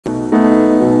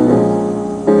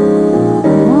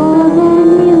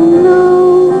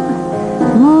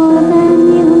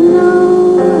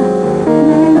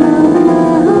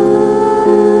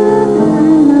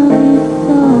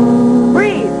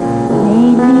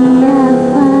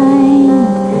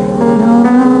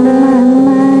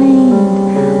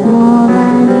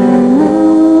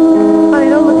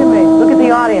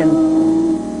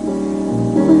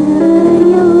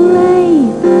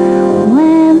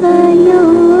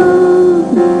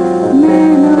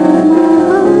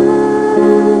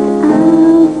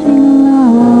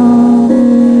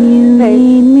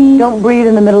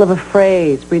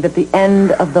breathe at the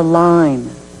end of the line.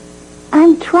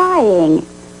 I'm trying.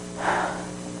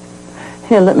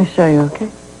 Here, let me show you,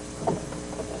 okay?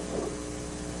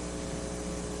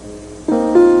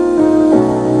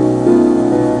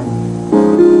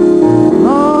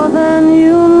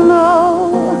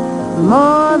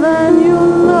 More than you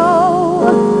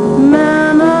know,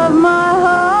 man of my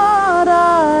heart,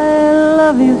 I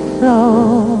love you so.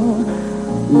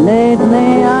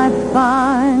 Lately I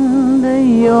find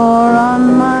you're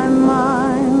on my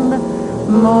mind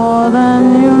more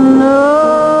than you know.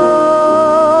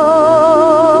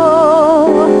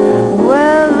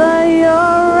 Whether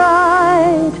you're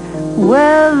right,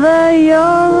 whether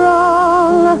you're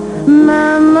wrong,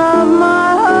 man of my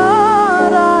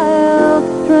heart, I'll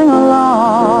string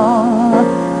along.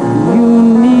 You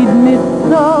need me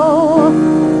so,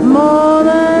 more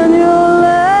than you'll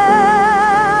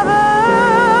ever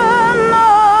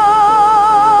know.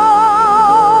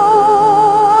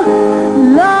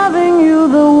 Loving you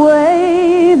the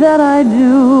way that I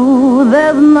do,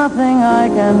 there's nothing I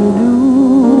can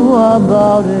do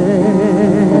about it.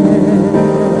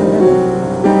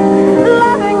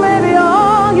 Loving may be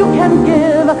all you can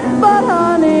give, but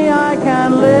honey, I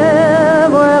can't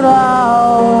live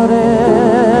without it.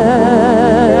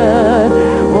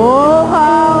 Oh,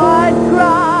 how I'd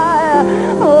cry,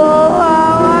 oh,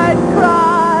 how I'd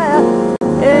cry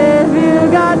if you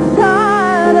got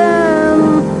tired and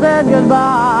said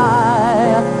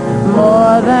goodbye.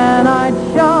 More than I'd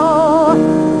show,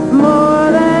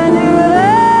 more than you'd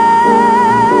ever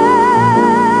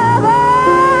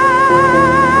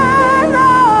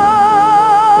know.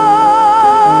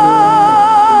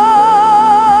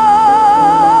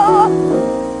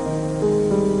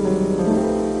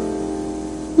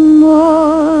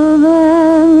 More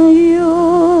than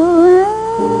you'll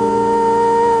ever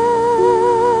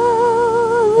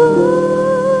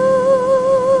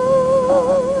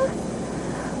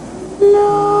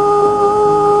know.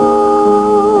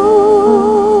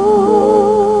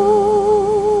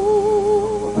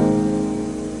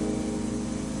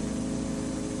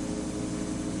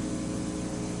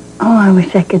 Oh, I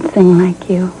wish I could sing like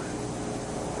you.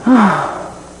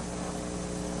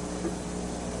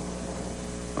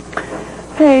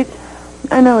 Paige,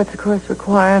 I know it's a course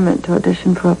requirement to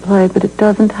audition for a play, but it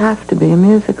doesn't have to be a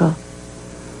musical.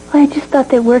 Well, I just thought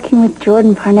that working with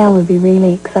Jordan Parnell would be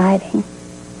really exciting.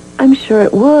 I'm sure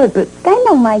it would, but I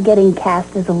know my getting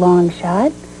cast is a long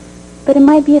shot, but it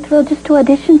might be a thrill just to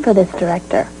audition for this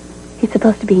director. He's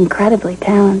supposed to be incredibly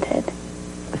talented.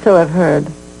 so I've heard.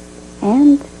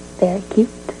 And very cute.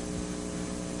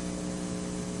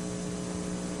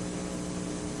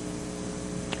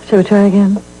 Shall we try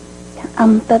again?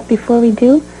 But before we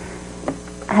do,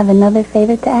 I have another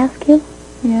favor to ask you.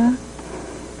 Yeah?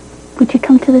 Would you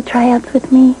come to the tryouts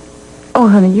with me? Oh,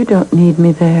 honey, you don't need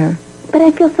me there. But I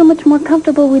feel so much more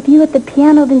comfortable with you at the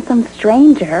piano than some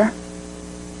stranger.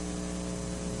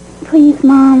 Please,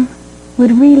 Mom.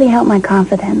 Would really help my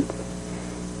confidence.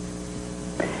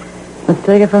 Let's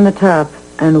take it from the top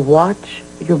and watch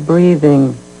your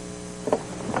breathing.